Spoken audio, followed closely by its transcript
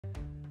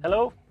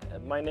Hello,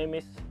 my name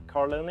is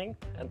Karl,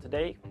 and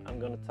today I'm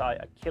going to tie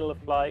a killer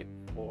fly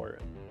for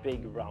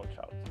big round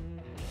trout.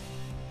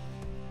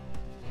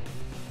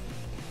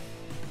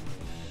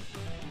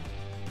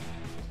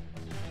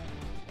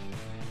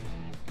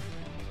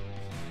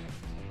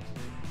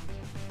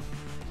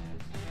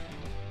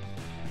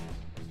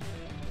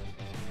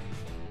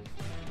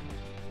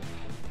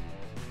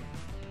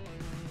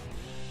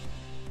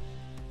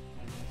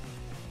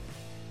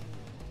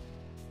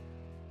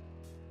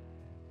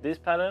 This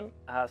pattern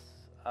has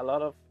a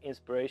lot of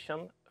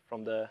inspiration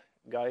from the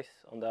guys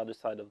on the other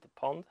side of the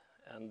pond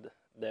and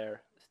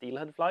their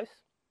steelhead flies.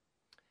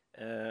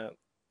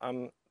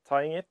 I'm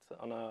tying it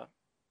on a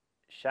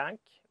shank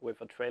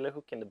with a trailer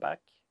hook in the back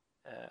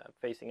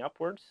facing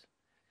upwards.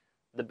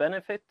 The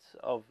benefit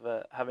of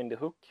having the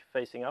hook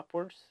facing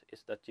upwards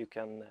is that you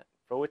can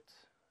throw it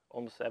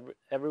almost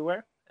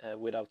everywhere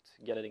without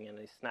getting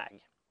any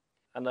snag.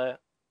 And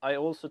I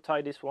also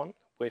tie this one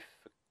with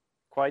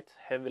quite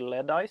heavy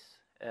lead ice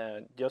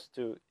just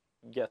to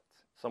get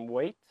some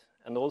weight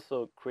and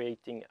also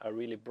creating a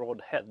really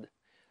broad head.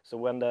 So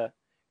when the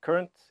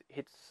current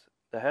hits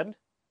the head,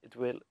 it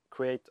will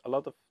create a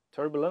lot of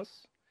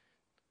turbulence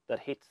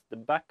that hits the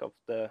back of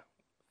the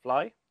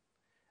fly,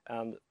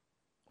 and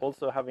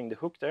also having the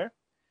hook there,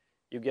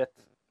 you get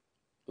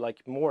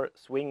like more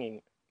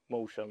swinging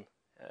motion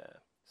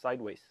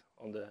sideways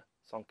on the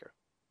zonker.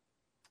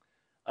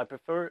 I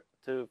prefer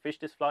to fish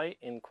this fly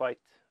in quite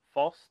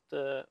fast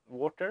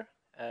water.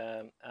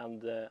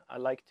 And I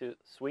like to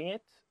swing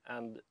it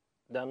and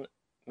then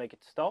make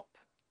it stop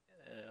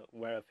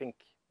where I think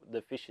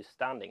the fish is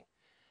standing,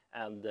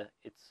 and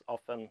it's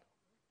often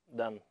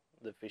then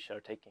the fish are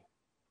taking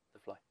the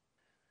fly.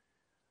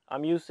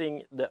 I'm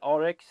using the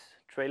Ahrex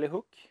trailer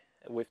hook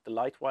with the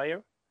light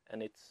wire,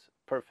 and it's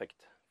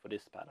perfect for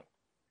this pattern.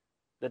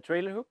 The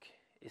trailer hook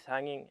is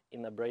hanging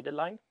in a braided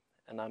line,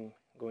 and I'm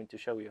going to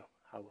show you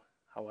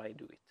how I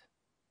do it.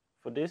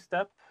 For this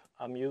step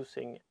I'm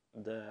using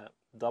the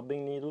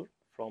dubbing needle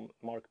from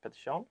Mark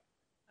Peterson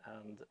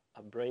and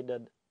a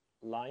braided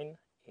line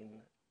in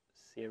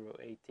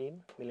 0.18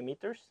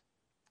 millimeters.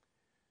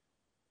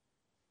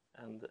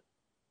 And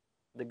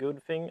the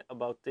good thing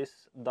about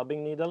this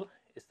dubbing needle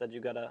is that you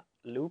got a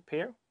loop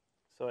here,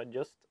 so I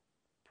just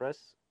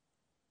press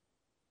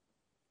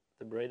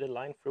the braided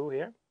line through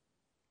here,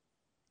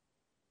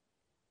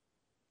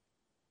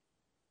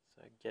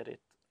 so I get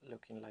it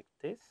looking like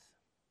this.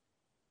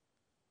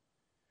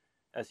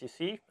 As you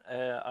see,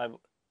 I've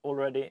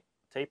already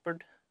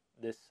tapered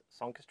this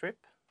zonker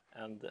strip,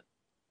 and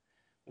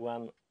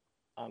when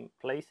I'm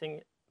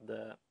placing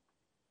the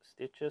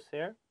stitches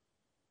here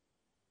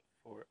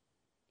for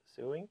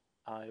sewing,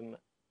 I'm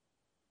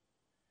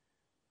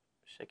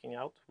checking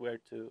out where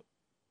to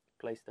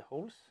place the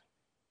holes.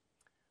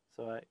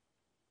 So I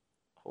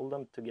hold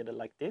them together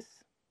like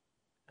this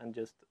and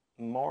just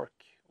mark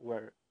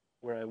where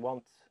I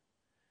want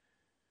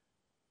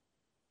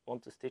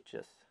the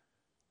stitches.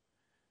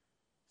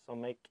 So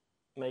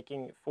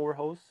making 4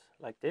 holes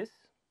like this,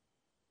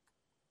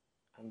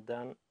 and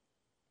then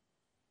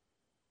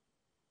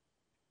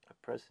I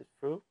press it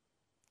through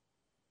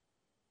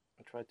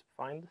and try to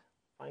find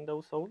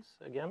those holes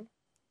again.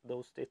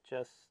 Those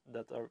stitches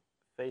that are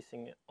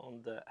facing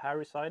on the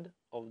hairy side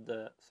of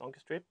the zonker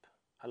strip,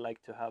 I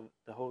like to have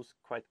the holes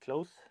quite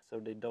close so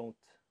they don't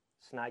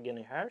snag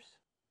any hairs.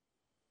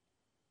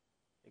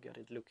 You got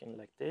it looking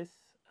like this,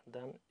 and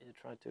then you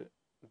try to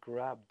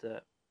grab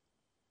the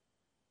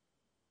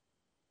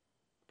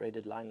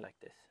braided line like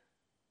this,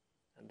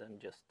 and then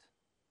just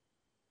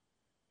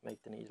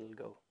make the needle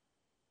go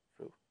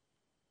through.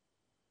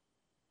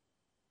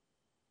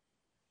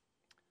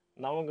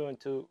 Now I'm going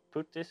to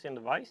put this in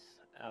the vise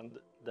and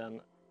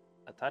then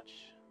attach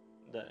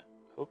the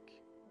hook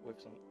with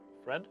some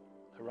thread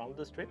around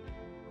the strip.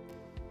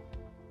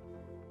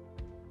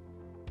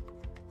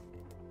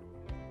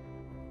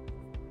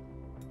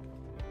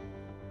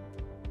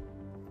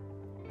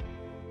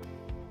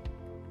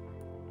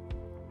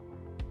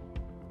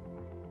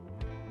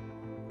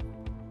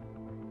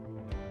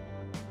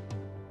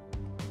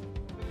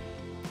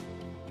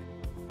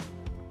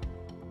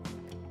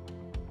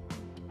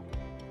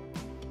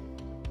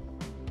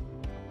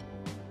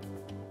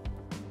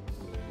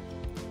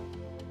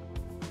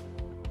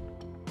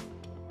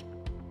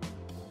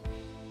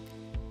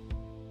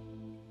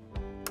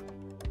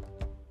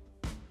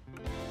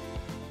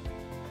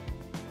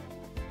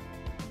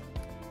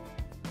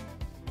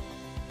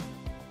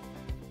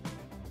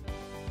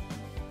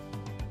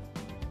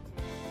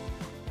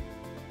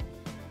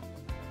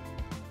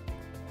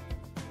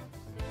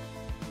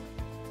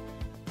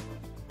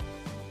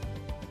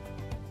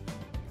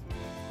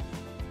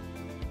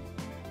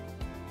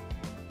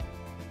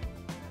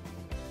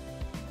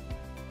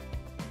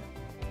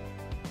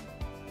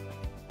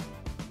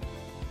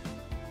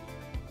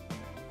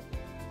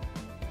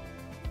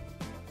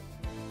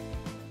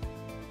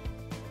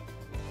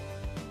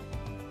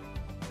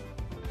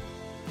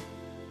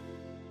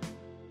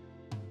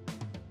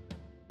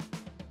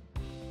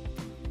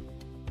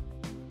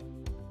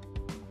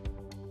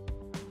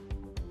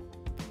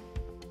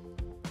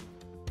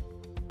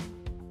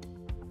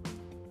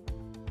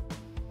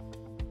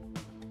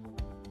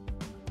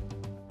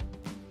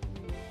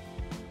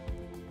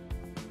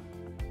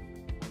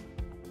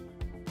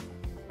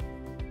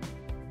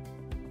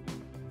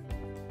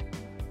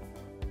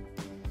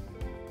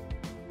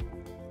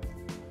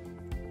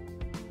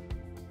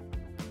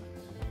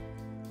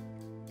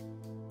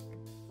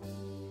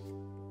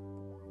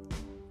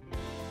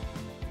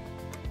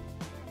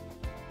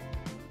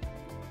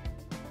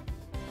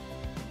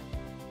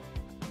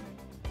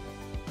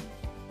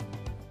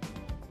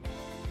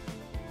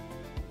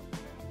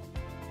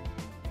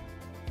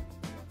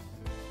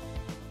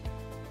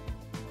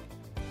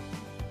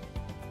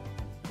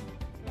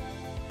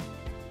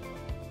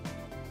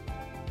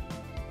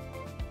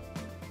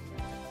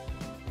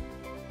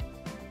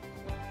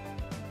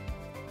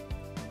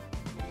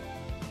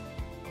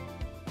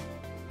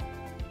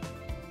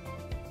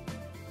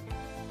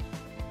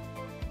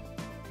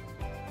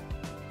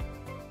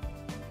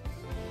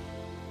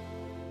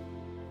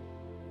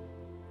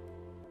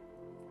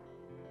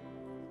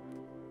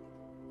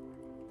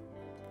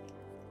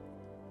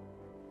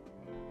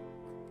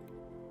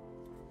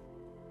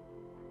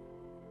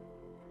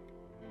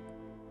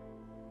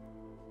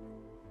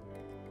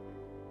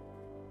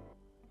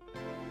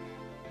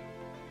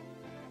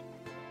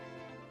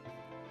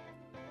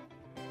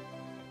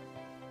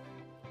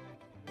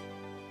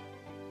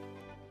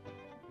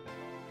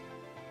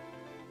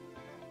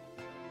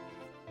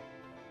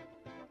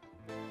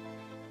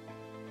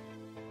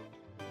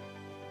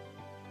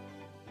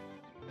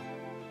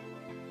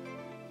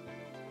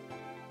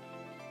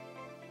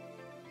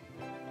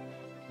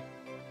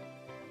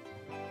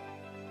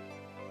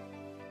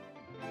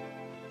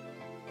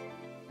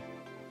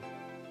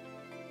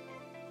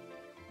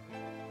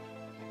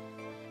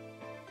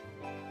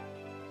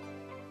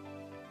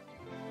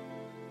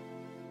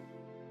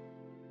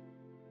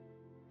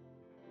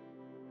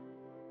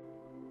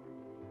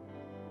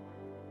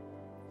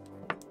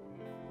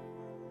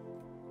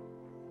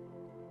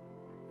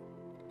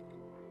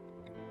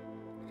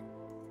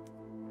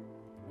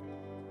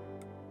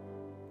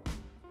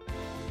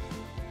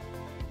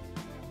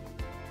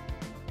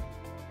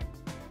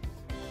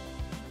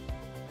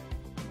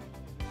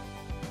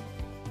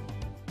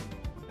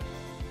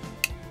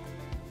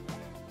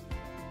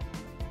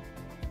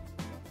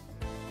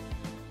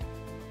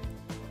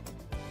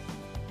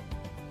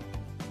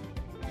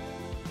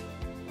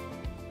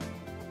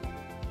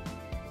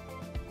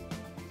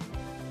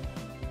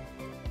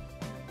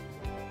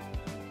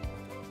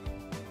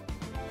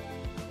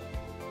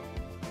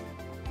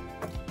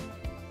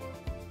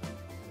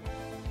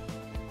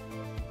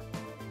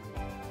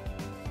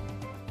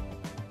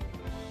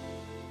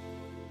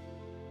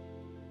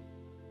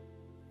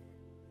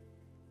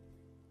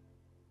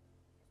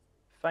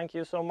 thank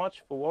you so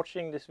much for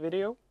watching this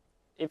video.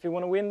 If you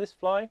want to win this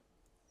fly,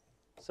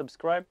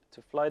 subscribe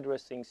to Fly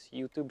Dressing's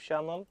YouTube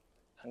channel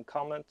and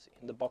comment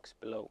in the box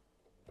below.